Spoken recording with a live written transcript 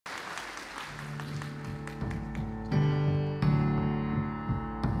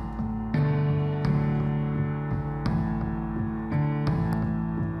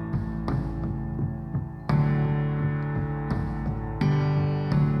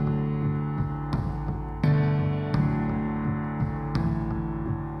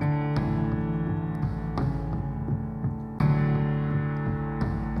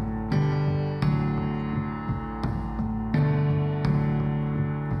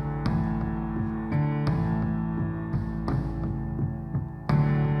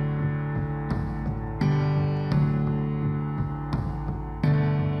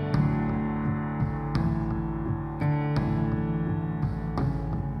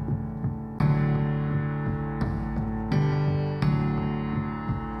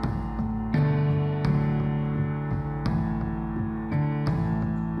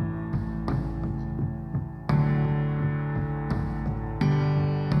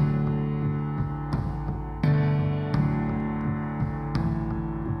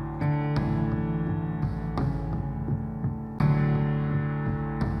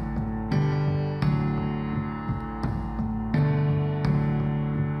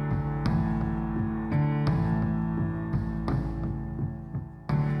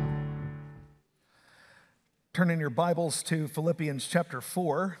Turn in your Bibles to Philippians chapter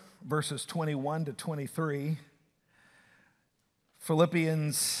 4, verses 21 to 23.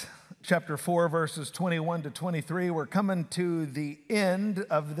 Philippians chapter 4, verses 21 to 23. We're coming to the end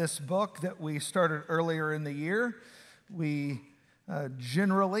of this book that we started earlier in the year. We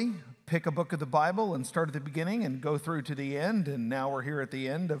generally pick a book of the Bible and start at the beginning and go through to the end. And now we're here at the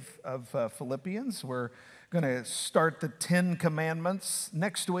end of Philippians. We're going to start the 10 Commandments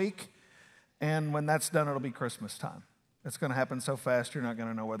next week. And when that's done, it'll be Christmas time. It's going to happen so fast, you're not going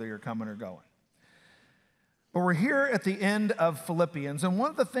to know whether you're coming or going. But we're here at the end of Philippians, and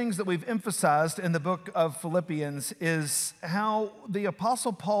one of the things that we've emphasized in the book of Philippians is how the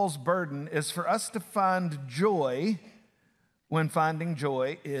Apostle Paul's burden is for us to find joy when finding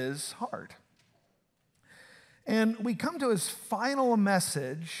joy is hard. And we come to his final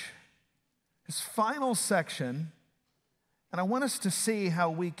message, his final section, and I want us to see how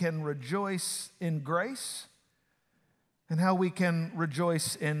we can rejoice in grace and how we can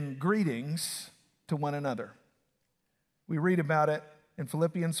rejoice in greetings to one another. We read about it in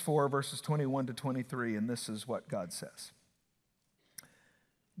Philippians 4, verses 21 to 23, and this is what God says.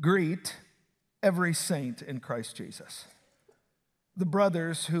 Greet every saint in Christ Jesus. The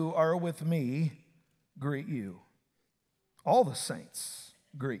brothers who are with me greet you. All the saints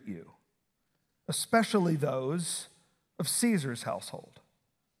greet you, especially those of Caesar's household.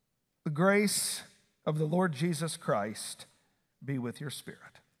 The grace of the Lord Jesus Christ be with your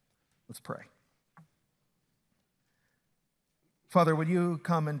spirit. Let's pray. Father, would you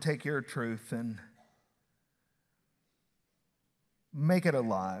come and take your truth and make it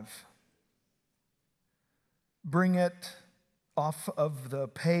alive? Bring it off of the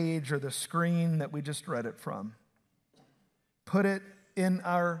page or the screen that we just read it from. Put it in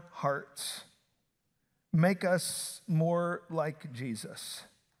our hearts. Make us more like Jesus.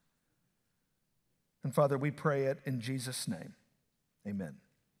 And Father, we pray it in Jesus' name. Amen.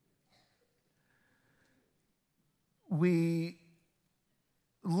 We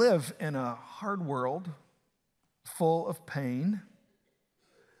live in a hard world full of pain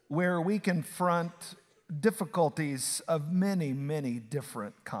where we confront difficulties of many, many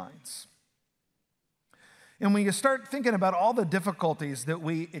different kinds. And when you start thinking about all the difficulties that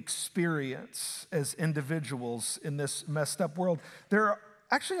we experience as individuals in this messed up world, there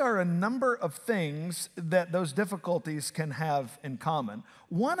actually are a number of things that those difficulties can have in common.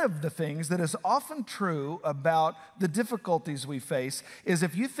 One of the things that is often true about the difficulties we face is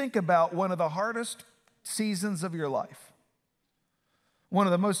if you think about one of the hardest seasons of your life, one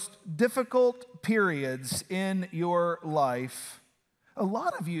of the most difficult periods in your life, a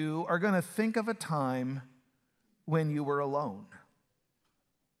lot of you are going to think of a time when you were alone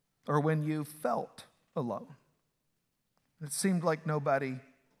or when you felt alone. It seemed like nobody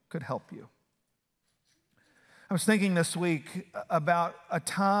could help you. I was thinking this week about a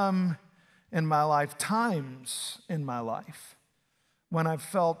time in my life, times in my life, when I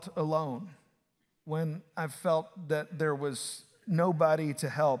felt alone, when I felt that there was nobody to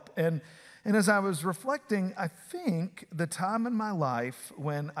help. And as I was reflecting, I think the time in my life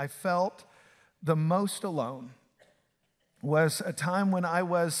when I felt the most alone was a time when I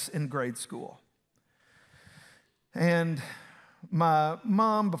was in grade school. And my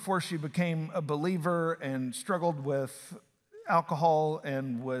mom, before she became a believer and struggled with alcohol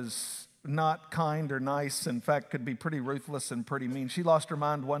and was not kind or nice, in fact, could be pretty ruthless and pretty mean, she lost her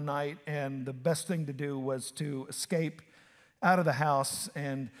mind one night, and the best thing to do was to escape out of the house.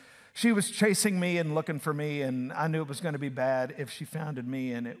 And she was chasing me and looking for me, and I knew it was going to be bad if she found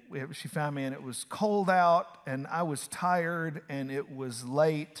me. And she found me, and it was cold out, and I was tired, and it was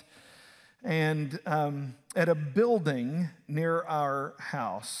late. And at a building near our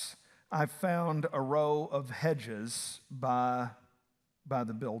house, I found a row of hedges by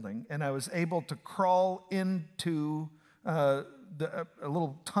the building, and I was able to crawl into a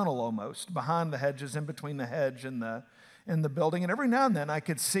little tunnel almost behind the hedges, in between the hedge and the building. And every now and then I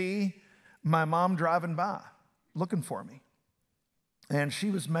could see my mom driving by looking for me. And she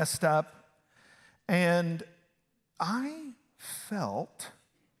was messed up. And I felt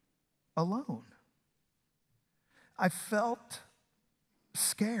alone. I felt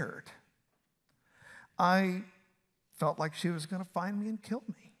scared. I felt like she was going to find me and kill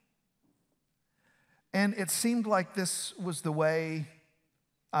me. And it seemed like this was the way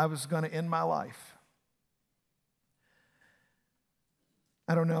I was going to end my life.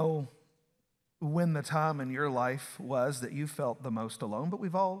 I don't know when the time in your life was that you felt the most alone, but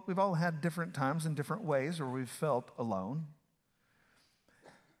we've all had different times in different ways where we've felt alone.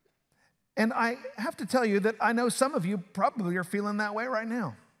 And I have to tell you that I know some of you probably are feeling that way right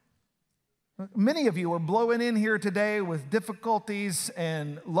now. Many of you are blowing in here today with difficulties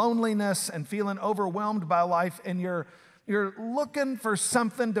and loneliness and feeling overwhelmed by life, and you're looking for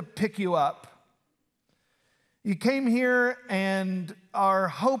something to pick you up. You came here and are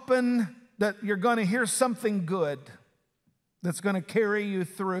hoping that you're going to hear something good that's going to carry you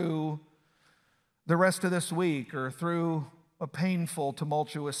through the rest of this week or through a painful,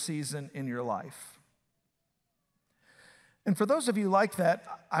 tumultuous season in your life. And for those of you like that,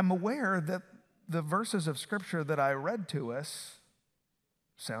 I'm aware that the verses of Scripture that I read to us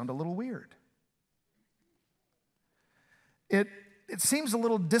sound a little weird. It seems a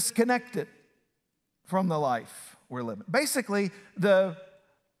little disconnected from the life we're living. Basically, the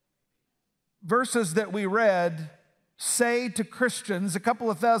verses that we read say to Christians a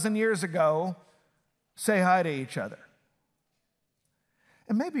couple of thousand years ago, say hi to each other.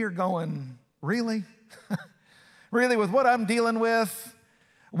 And maybe you're going, really? Really, with what I'm dealing with,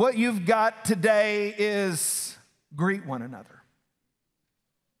 what you've got today is greet one another.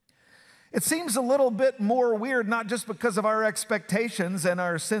 It seems a little bit more weird, not just because of our expectations and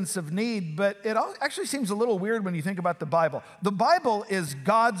our sense of need, but it actually seems a little weird when you think about the Bible. The Bible is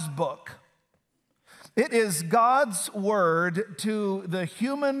God's book. It is God's word to the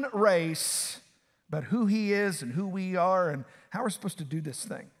human race about who He is and who we are and how we're supposed to do this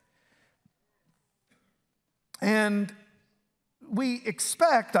thing. And we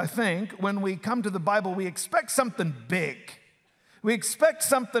expect, I think, when we come to the Bible, we expect something big. We expect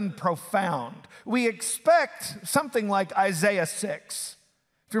something profound. We expect something like Isaiah 6.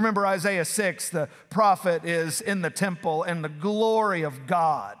 If you remember Isaiah 6, the prophet is in the temple and the glory of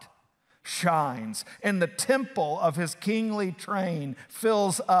God shines, and the temple of His kingly train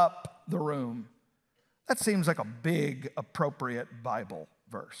fills up the room. That seems like a big, appropriate Bible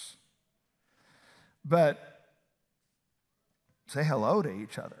verse. But say hello to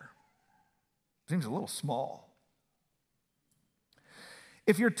each other seems a little small.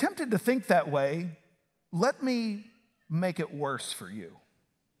 If you're tempted to think that way, let me make it worse for you.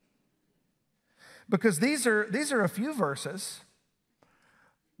 Because these are a few verses,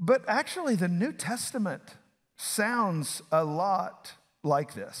 but actually the New Testament sounds a lot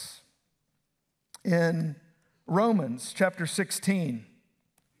like this. In Romans chapter 16,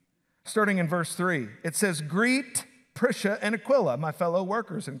 starting in verse 3, it says, "Greet Prisca and Aquila, my fellow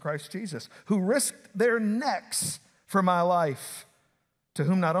workers in Christ Jesus, who risked their necks for my life, to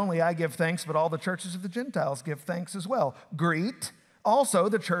whom not only I give thanks, but all the churches of the Gentiles give thanks as well. Greet also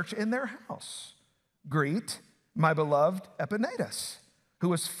the church in their house. Greet my beloved Epaenetus, who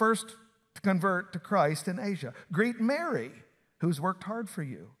was first to convert to Christ in Asia. Greet Mary, who's worked hard for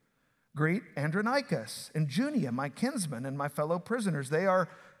you. Greet Andronicus and Junia, my kinsmen and my fellow prisoners. They are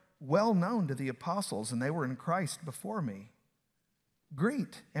well known to the apostles, and they were in Christ before me.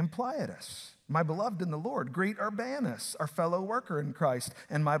 Greet Ampliatus, my beloved in the Lord. Greet Urbanus, our fellow worker in Christ,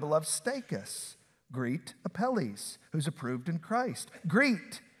 and my beloved Stachys. Greet Apelles, who's approved in Christ.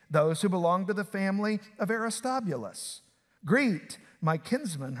 Greet those who belong to the family of Aristobulus. Greet my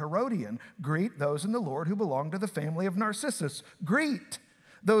kinsman Herodian. Greet those in the Lord who belong to the family of Narcissus. Greet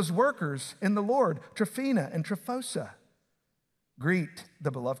those workers in the Lord, Tryphena and Tryphosa. Greet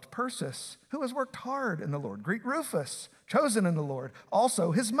the beloved Persis, who has worked hard in the Lord. Greet Rufus, chosen in the Lord,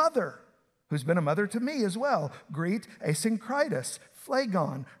 also his mother, who's been a mother to me as well. Greet Asyncritus,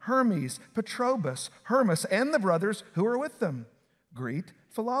 Phlegon, Hermes, Patrobas, Hermas, and the brothers who are with them. Greet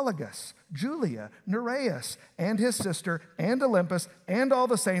Philologus, Julia, Nereus, and his sister, and Olympus, and all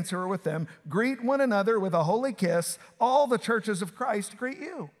the saints who are with them. Greet one another with a holy kiss. All the churches of Christ greet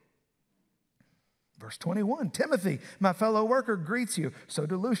you. Verse 21, Timothy, my fellow worker, greets you. So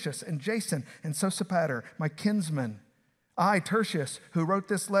do Lucius and Jason and Sosipater, my kinsmen. I, Tertius, who wrote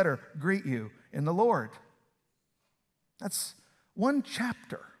this letter, greet you in the Lord. That's one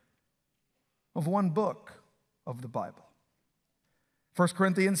chapter of one book of the Bible. 1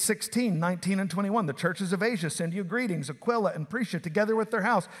 Corinthians 16, 19 and 21, the churches of Asia send you greetings. Aquila and Prisca, together with their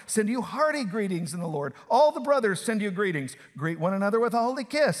house, send you hearty greetings in the Lord. All the brothers send you greetings. Greet one another with a holy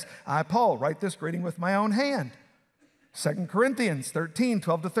kiss. I, Paul, write this greeting with my own hand. 2 Corinthians 13,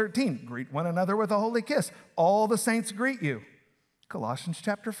 12 to 13, greet one another with a holy kiss. All the saints greet you. Colossians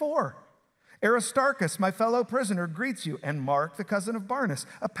chapter 4. Aristarchus, my fellow prisoner, greets you, and Mark, the cousin of Barnabas.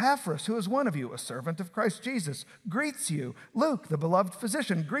 Epaphras, who is one of you, a servant of Christ Jesus, greets you. Luke, the beloved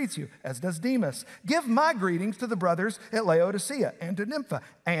physician, greets you, as does Demas. Give my greetings to the brothers at Laodicea and to Nympha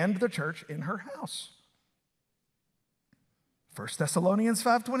and the church in her house. 1 Thessalonians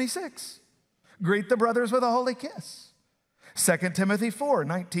 5:26, greet the brothers with a holy kiss. 2 Timothy 4,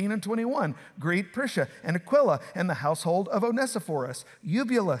 19 and 21, greet Prisca and Aquila and the household of Onesiphorus.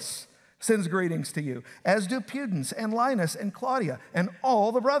 Eubulus, sends greetings to you, as do Pudens and Linus and Claudia and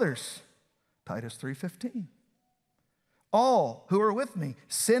all the brothers. Titus 3:15. All who are with me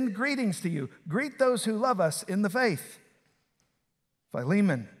send greetings to you. Greet those who love us in the faith.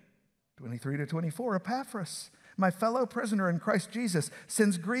 Philemon 23-24. Epaphras, my fellow prisoner in Christ Jesus,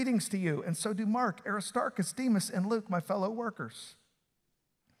 sends greetings to you, and so do Mark, Aristarchus, Demas, and Luke, my fellow workers.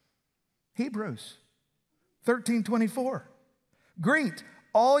 Hebrews 13:24. Greet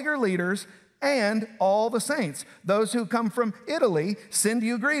all your leaders and all the saints. Those who come from Italy send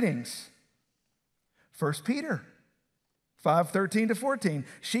you greetings. 1 Peter 5:13-14.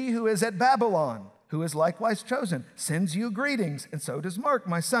 She who is at Babylon, who is likewise chosen, sends you greetings, and so does Mark,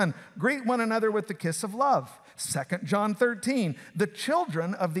 my son. Greet one another with the kiss of love. 2 John 13. The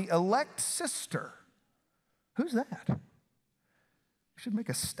children of the elect sister. Who's that? We should make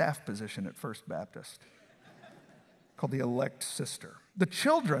a staff position at First Baptist called the elect sister. The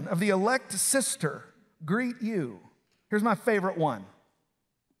children of the elect sister greet you. Here's my favorite one.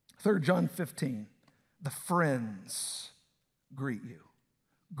 3 John 15. The friends greet you.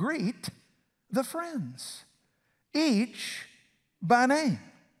 Greet the friends, each by name.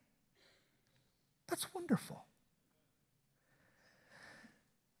 That's wonderful.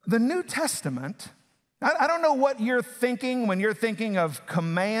 The New Testament, I don't know what you're thinking when you're thinking of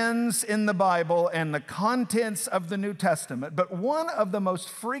commands in the Bible and the contents of the New Testament, but one of the most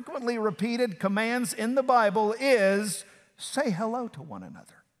frequently repeated commands in the Bible is say hello to one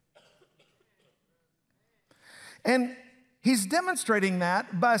another. And he's demonstrating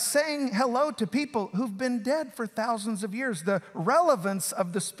that by saying hello to people who've been dead for thousands of years. The relevance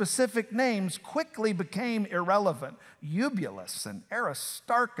of the specific names quickly became irrelevant. Eubulus and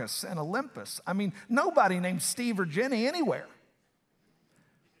Aristarchus and Olympus. I mean, nobody named Steve or Jenny anywhere.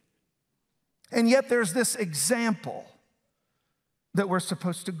 And yet there's this example that we're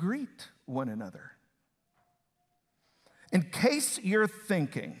supposed to greet one another. In case you're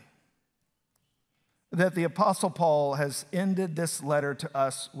thinking that the Apostle Paul has ended this letter to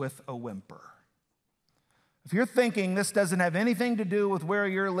us with a whimper. If you're thinking this doesn't have anything to do with where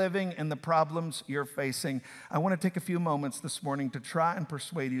you're living and the problems you're facing, I want to take a few moments this morning to try and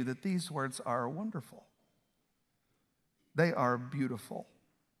persuade you that these words are wonderful. They are beautiful.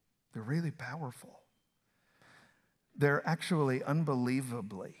 They're really powerful. They're actually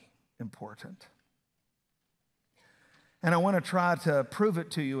unbelievably important. And I want to try to prove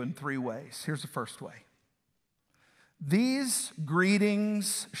it to you in 3 ways. Here's the first way. These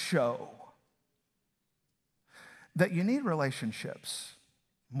greetings show that you need relationships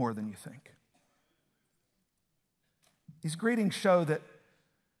more than you think. These greetings show that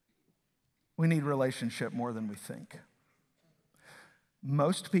we need relationship more than we think.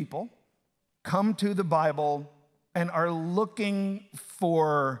 Most people come to the Bible and are looking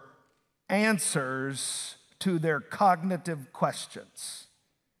for answers to their cognitive questions.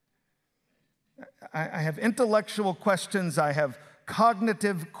 I have intellectual questions, I have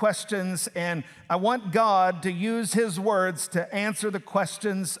cognitive questions, and I want God to use His words to answer the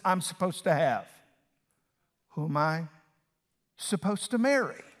questions I'm supposed to have. Who am I supposed to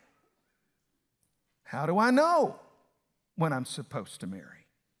marry? How do I know when I'm supposed to marry?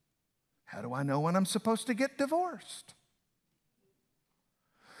 How do I know when I'm supposed to get divorced?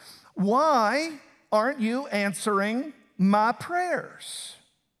 Why aren't you answering my prayers?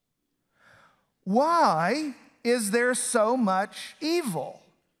 Why is there so much evil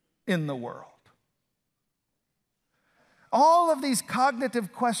in the world? All of these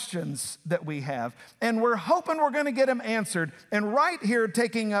cognitive questions that we have, and we're hoping we're going to get them answered. And right here,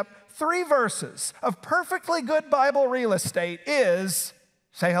 taking up 3 verses of perfectly good Bible real estate is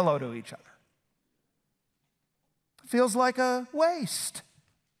say hello to each other. Feels like a waste.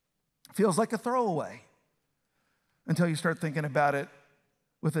 Feels like a throwaway until you start thinking about it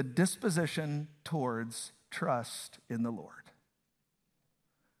with a disposition towards trust in the Lord.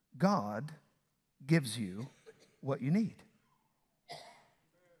 God gives you what you need.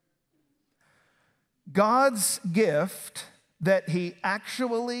 God's gift that He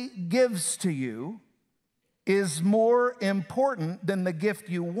actually gives to you is more important than the gift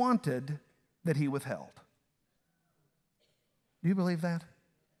you wanted that He withheld. Do you believe that?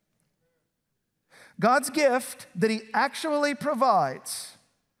 God's gift that He actually provides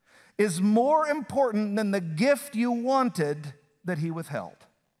is more important than the gift you wanted that He withheld.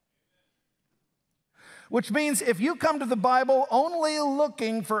 Which means if you come to the Bible only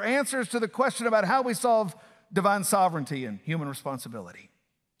looking for answers to the question about how we solve divine sovereignty and human responsibility,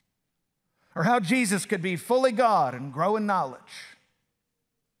 or how Jesus could be fully God and grow in knowledge,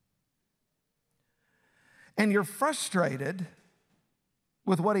 and you're frustrated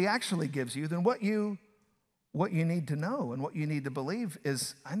with what he actually gives you, then what you need to know and what you need to believe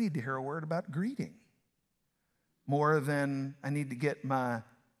is, I need to hear a word about greeting more than I need to get my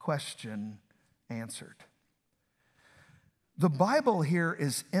question answered. The Bible here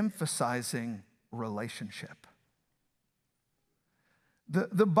is emphasizing relationship.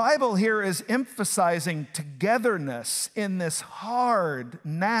 The Bible here is emphasizing togetherness in this hard,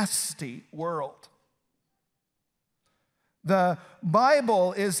 nasty world. The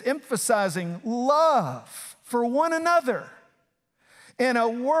Bible is emphasizing love for one another in a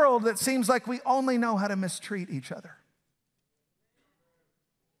world that seems like we only know how to mistreat each other.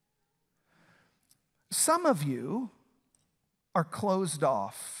 Some of you are closed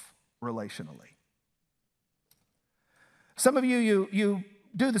off relationally. Some of you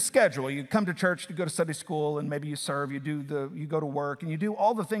do the schedule. You come to church, you go to Sunday school, and maybe you serve, you go to work, and you do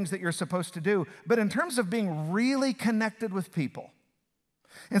all the things that you're supposed to do. But in terms of being really connected with people,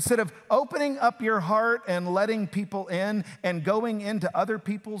 instead of opening up your heart and letting people in and going into other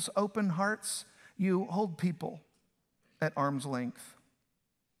people's open hearts, you hold people at arm's length.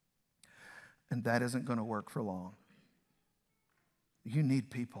 And that isn't going to work for long. You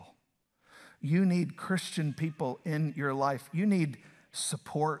need people. You need Christian people in your life. You need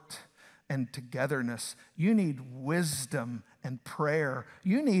support and togetherness. You need wisdom and prayer.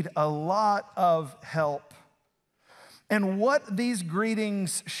 You need a lot of help. And what these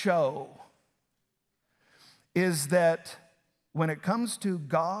greetings show is that when it comes to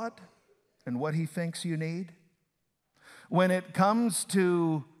God and what he thinks you need, when it comes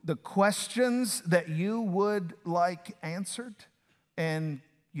to the questions that you would like answered and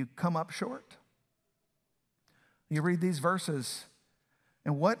you come up short, you read these verses,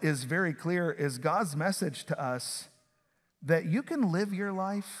 and what is very clear is God's message to us that you can live your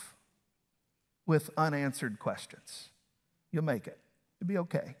life with unanswered questions. You'll make it. It'll be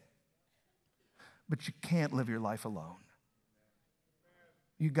okay. But you can't live your life alone.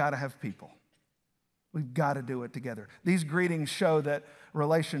 You got to have people. We've got to do it together. These greetings show that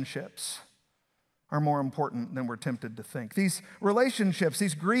relationships are more important than we're tempted to think. These relationships,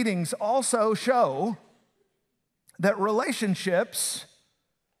 these greetings also show that relationships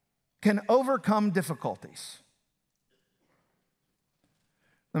can overcome difficulties.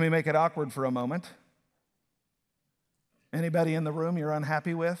 Let me make it awkward for a moment. Anybody in the room you're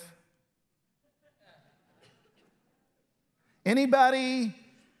unhappy with? Anybody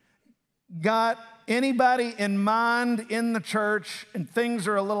got anybody in mind in the church and things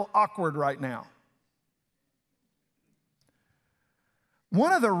are a little awkward right now?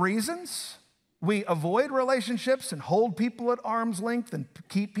 One of the reasons we avoid relationships and hold people at arm's length and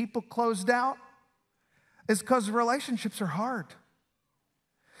keep people closed out is because relationships are hard.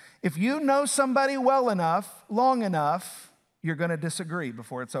 If you know somebody well enough, long enough, you're going to disagree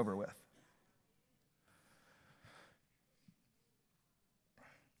before it's over with.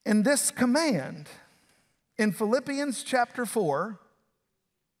 In this command, in Philippians chapter 4,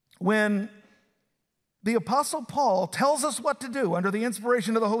 when the Apostle Paul tells us what to do under the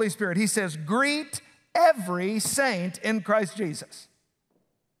inspiration of the Holy Spirit, he says, greet every saint in Christ Jesus.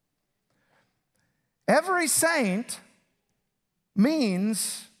 Every saint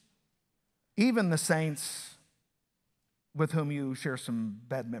means even the saints with whom you share some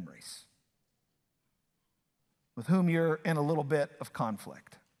bad memories, with whom you're in a little bit of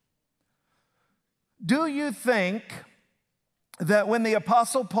conflict. Do you think that when the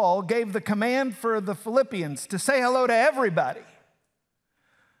Apostle Paul gave the command for the Philippians to say hello to everybody,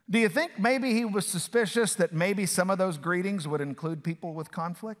 do you think maybe he was suspicious that maybe some of those greetings would include people with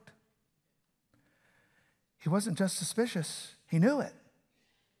conflict? He wasn't just suspicious, he knew it.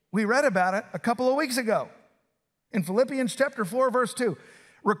 We read about it a couple of weeks ago in Philippians chapter 4, verse 2.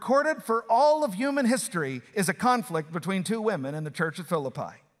 Recorded for all of human history is a conflict between two women in the church of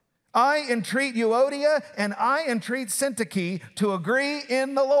Philippi. I entreat Euodia and I entreat Syntyche to agree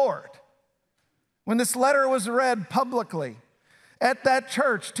in the Lord. When this letter was read publicly at that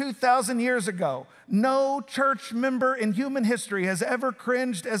church 2,000 years ago, no church member in human history has ever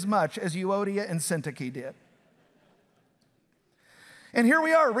cringed as much as Euodia and Syntyche did. And here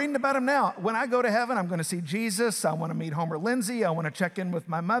we are reading about him now. When I go to heaven, I'm going to see Jesus. I want to meet Homer Lindsay. I want to check in with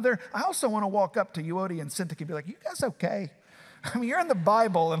my mother. I also want to walk up to Euodia and Syntyche and be like, you guys okay? I mean, you're in the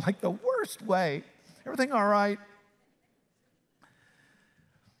Bible in like the worst way. Everything all right?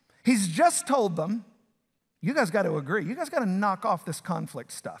 He's just told them, you guys got to agree. You guys got to knock off this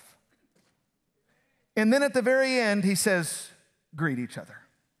conflict stuff. And then at the very end, he says, greet each other.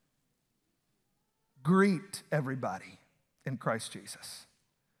 Greet everybody in Christ Jesus.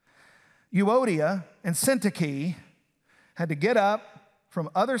 Euodia and Syntyche had to get up from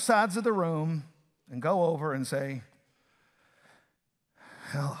other sides of the room and go over and say,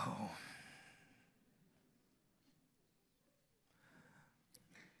 hello.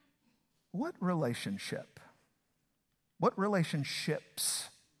 What relationships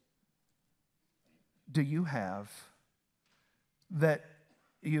do you have that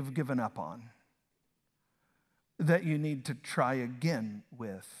you've given up on, that you need to try again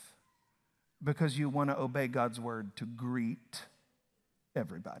with because you want to obey God's word to greet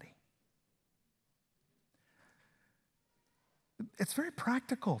everybody? It's very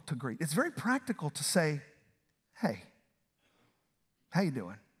practical to greet. It's very practical to say, hey, how you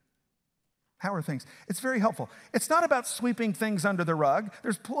doing? How are things? It's very helpful. It's not about sweeping things under the rug.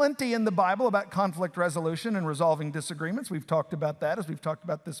 There's plenty in the Bible about conflict resolution and resolving disagreements. We've talked about that as we've talked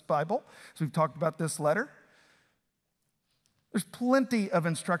about this Bible, as we've talked about this letter. There's plenty of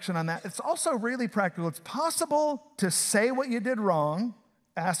instruction on that. It's also really practical. It's possible to say what you did wrong,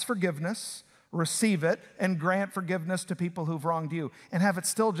 ask forgiveness, receive it, and grant forgiveness to people who've wronged you, and have it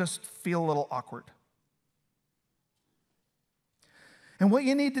still just feel a little awkward. And what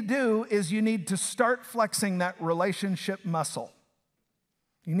you need to do is you need to start flexing that relationship muscle.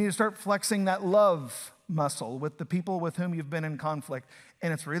 You need to start flexing that love muscle with the people with whom you've been in conflict.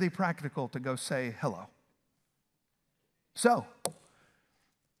 And it's really practical to go say hello. So,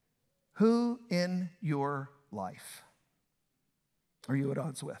 who in your life are you at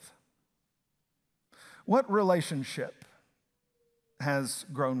odds with? What relationship has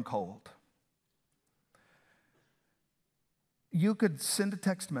grown cold? You could send a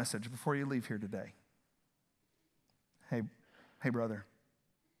text message before you leave here today. Hey brother.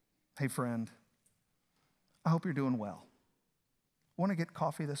 Hey friend. I hope you're doing well. Want to get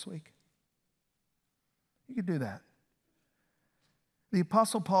coffee this week? You could do that. The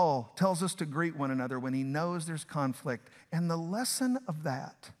Apostle Paul tells us to greet one another when he knows there's conflict. And the lesson of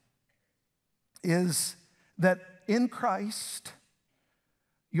that is that in Christ,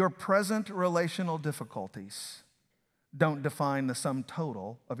 your present relational difficulties don't define the sum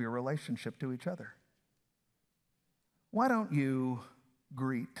total of your relationship to each other. Why don't you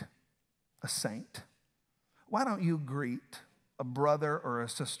greet a saint? Why don't you greet a brother or a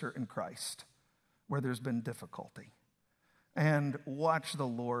sister in Christ where there's been difficulty and watch the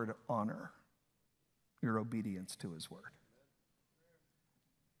Lord honor your obedience to his word?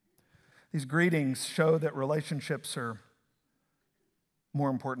 These greetings show that relationships are more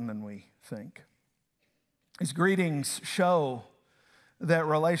important than we think. These greetings show that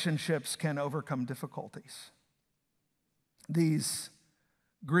relationships can overcome difficulties. These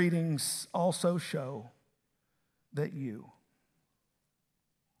greetings also show that you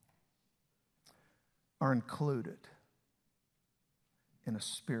are included in a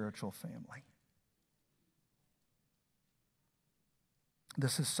spiritual family.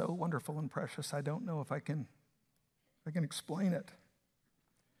 This is so wonderful and precious. I don't know if I can explain it.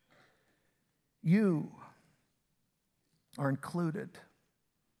 You are included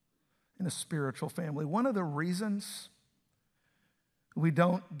in a spiritual family. One of the reasons we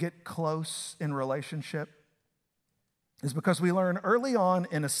don't get close in relationship is because we learn early on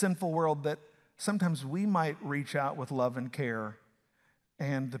in a sinful world that sometimes we might reach out with love and care,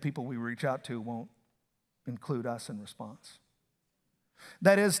 and the people we reach out to won't include us in response.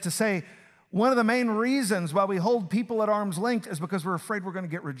 That is to say, one of the main reasons why we hold people at arm's length is because we're afraid we're going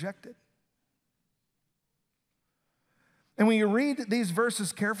to get rejected. And when you read these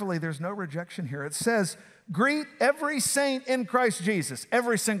verses carefully, there's no rejection here. It says, greet every saint in Christ Jesus,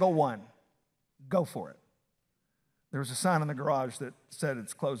 every single one. Go for it. There was a sign in the garage that said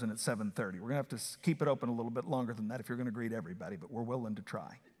it's closing at 7:30. We're going to have to keep it open a little bit longer than that if you're going to greet everybody, but we're willing to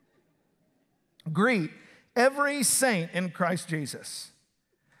try. Greet every saint in Christ Jesus.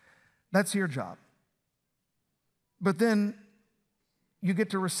 That's your job. But then you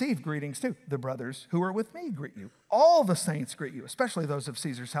get to receive greetings too. The brothers who are with me greet you. All the saints greet you, especially those of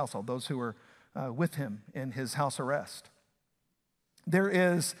Caesar's household, those who are with him in his house arrest. There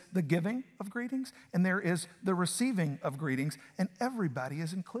is the giving of greetings, and there is the receiving of greetings, and everybody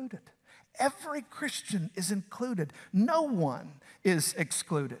is included. Every Christian is included. No one is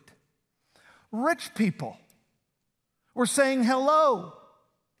excluded. Rich people, we're saying hello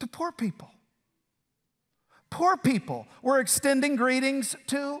to poor people. Poor people, we're extending greetings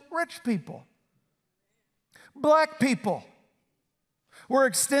to rich people. Black people, we're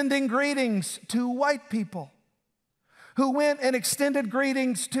extending greetings to white people who went and extended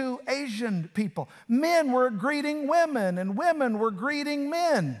greetings to Asian people. Men were greeting women, and women were greeting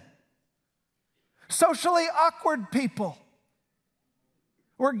men. Socially awkward people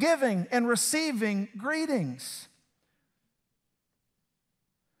were giving and receiving greetings.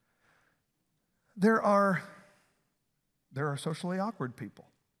 There are socially awkward people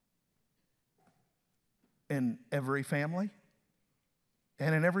in every family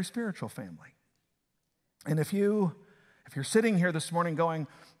and in every spiritual family. And if you're sitting here this morning going,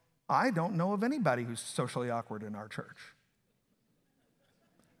 I don't know of anybody who's socially awkward in our church,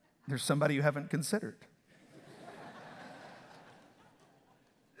 there's somebody you haven't considered.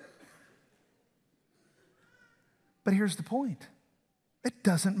 But here's the point. It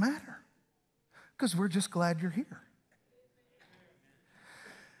doesn't matter, because we're just glad you're here.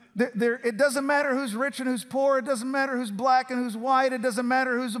 It doesn't matter who's rich and who's poor. It doesn't matter who's black and who's white. It doesn't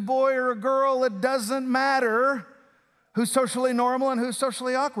matter who's a boy or a girl. It doesn't matter who's socially normal and who's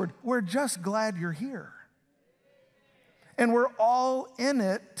socially awkward. We're just glad you're here. And we're all in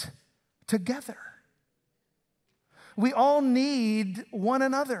it together. We all need one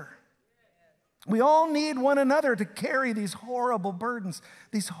another. We all need one another to carry these horrible burdens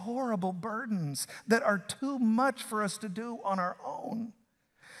that are too much for us to do on our own.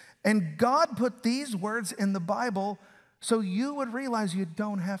 And God put these words in the Bible so you would realize you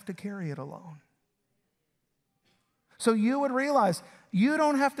don't have to carry it alone. So you would realize you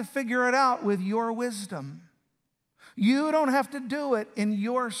don't have to figure it out with your wisdom. You don't have to do it in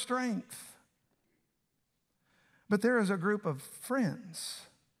your strength. But there is a group of friends.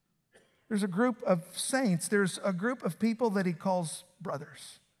 There's a group of saints. There's a group of people that he calls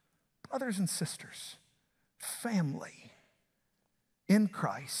brothers and sisters, family in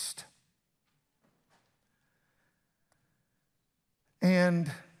Christ.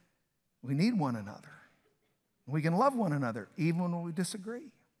 And we need one another. We can love one another even when we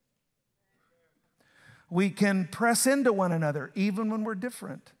disagree. We can press into one another even when we're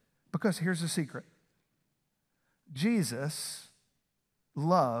different. Because here's the secret. Jesus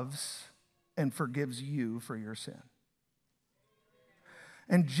loves and forgives you for your sin.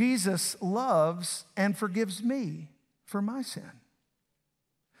 And Jesus loves and forgives me for my sin.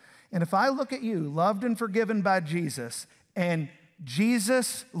 And if I look at you, loved and forgiven by Jesus, and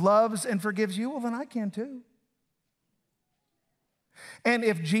Jesus loves and forgives you, well, then I can too. And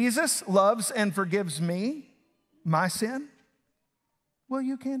if Jesus loves and forgives me, my sin, well,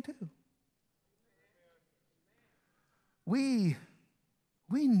 you can too. We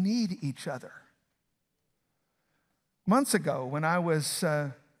need each other. Months ago, when I was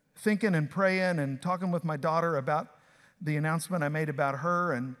thinking and praying and talking with my daughter about the announcement I made about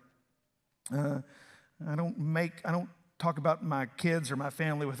her, and I don't talk about my kids or my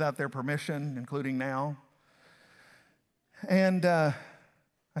family without their permission, including now. And I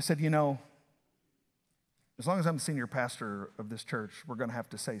said, as long as I'm the senior pastor of this church, we're going to have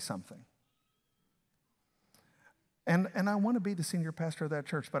to say something. And I want to be the senior pastor of that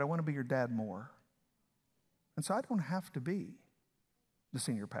church, but I want to be your dad more. And so I don't have to be the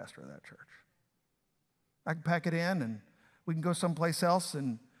senior pastor of that church. I can pack it in and we can go someplace else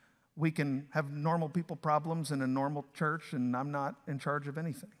and we can have normal people problems in a normal church, and I'm not in charge of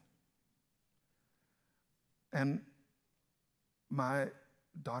anything. And my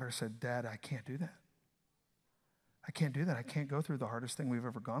daughter said, Dad, I can't do that. I can't do that. I can't go through the hardest thing we've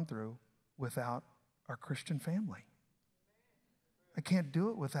ever gone through without our Christian family. I can't do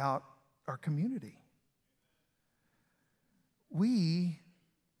it without our community. We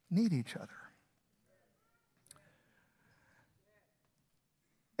need each other.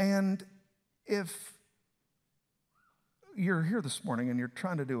 And if you're here this morning and you're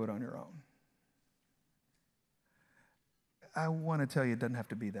trying to do it on your own, I want to tell you it doesn't have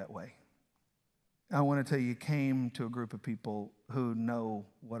to be that way. I want to tell you came to a group of people who know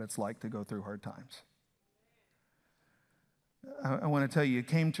what it's like to go through hard times. I want to tell you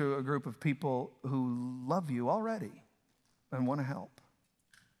came to a group of people who love you already and want to help.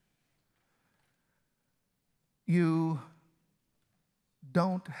 You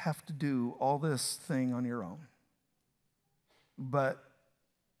don't have to do all this thing on your own, but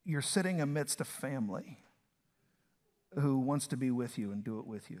you're sitting amidst a family who wants to be with you and do it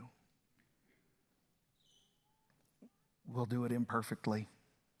with you. We'll do it imperfectly.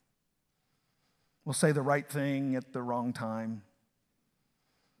 We'll say the right thing at the wrong time.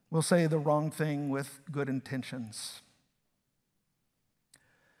 We'll say the wrong thing with good intentions.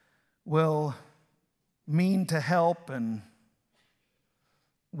 We'll mean to help and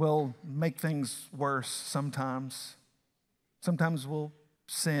we'll make things worse sometimes. Sometimes we'll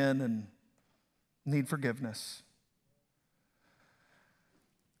sin and need forgiveness.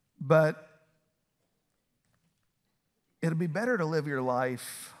 But it'd be better to live your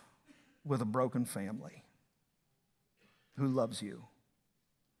life with a broken family who loves you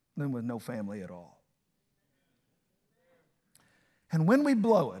than with no family at all. And when we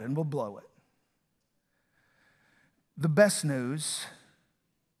blow it, and we'll blow it, The best news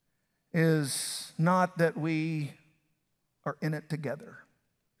is not that we are in it together,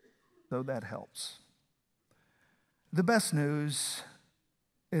 though that helps. The best news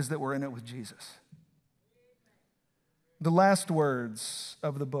is that we're in it with Jesus. The last words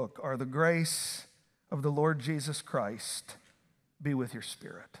of the book are, "The grace of the Lord Jesus Christ be with your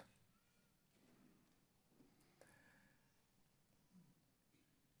spirit."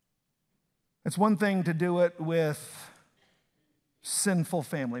 It's one thing to do it with sinful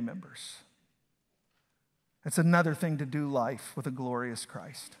family members. It's another thing to do life with a glorious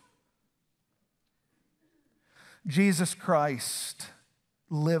Christ. Jesus Christ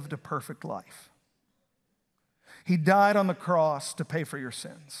lived a perfect life. He died on the cross to pay for your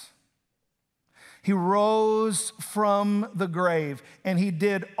sins. He rose from the grave, and he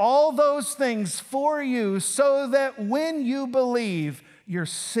did all those things for you so that when you believe, your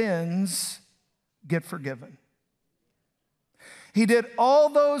sins get forgiven. He did all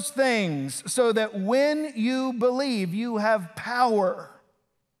those things so that when you believe, you have power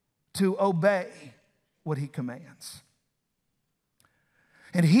to obey what he commands.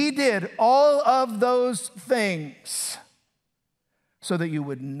 And he did all of those things so that you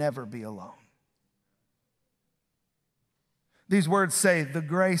would never be alone. These words say, "The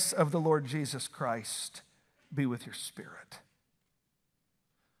grace of the Lord Jesus Christ be with your spirit."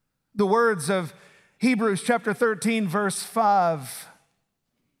 The words of Hebrews chapter 13, verse 5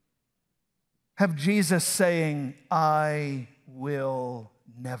 have Jesus saying, "I will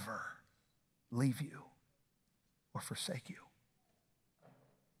never leave you or forsake you."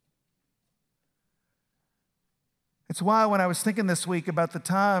 It's why when I was thinking this week about the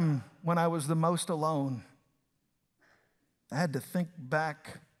time when I was the most alone, I had to think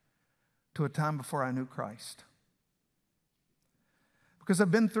back to a time before I knew Christ. Because I've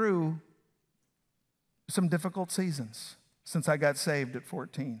been through some difficult seasons since I got saved at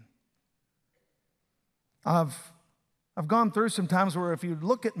 14. I've gone through some times where if you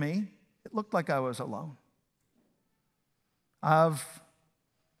look at me, it looked like I was alone. I've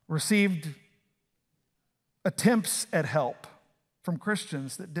received attempts at help from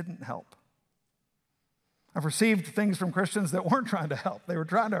Christians that didn't help. I've received things from Christians that weren't trying to help. They were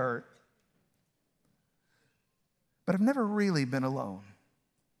trying to hurt. But I've never really been alone.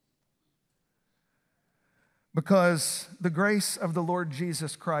 Because the grace of the Lord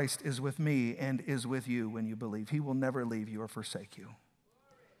Jesus Christ is with me and is with you when you believe. He will never leave you or forsake you.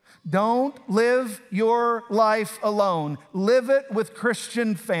 Don't live your life alone. Live it with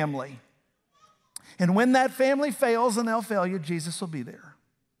Christian family. And when that family fails, and they'll fail you, Jesus will be there.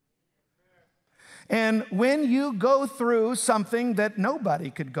 And when you go through something that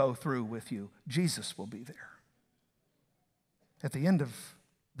nobody could go through with you, Jesus will be there. At the end of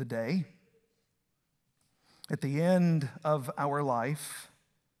the day, at the end of our life,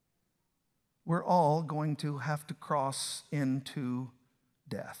 we're all going to have to cross into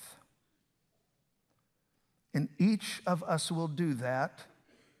death. And each of us will do that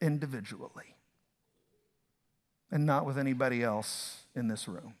individually and not with anybody else in this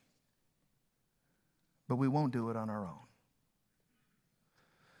room. But we won't do it on our own.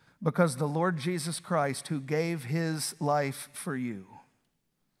 Because the Lord Jesus Christ, who gave his life for you,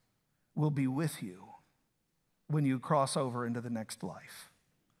 will be with you when you cross over into the next life.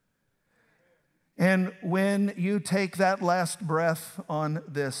 And when you take that last breath on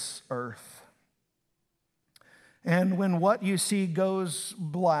this earth, and when what you see goes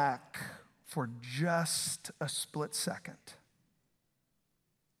black for just a split second,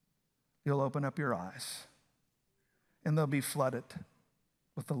 you'll open up your eyes and they'll be flooded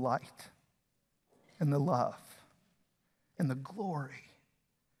with the light and the love and the glory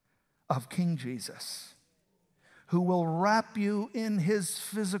of King Jesus, who will wrap you in his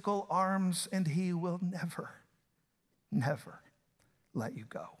physical arms, and he will never, never let you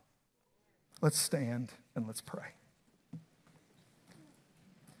go. Let's stand and let's pray.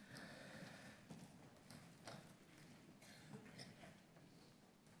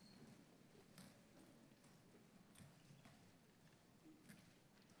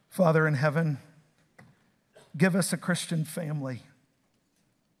 Father in heaven, give us a Christian family.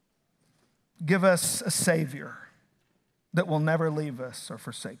 Give us a Savior that will never leave us or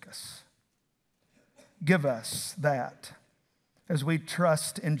forsake us. Give us that as we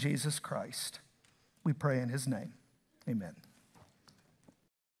trust in Jesus Christ. We pray in his name. Amen.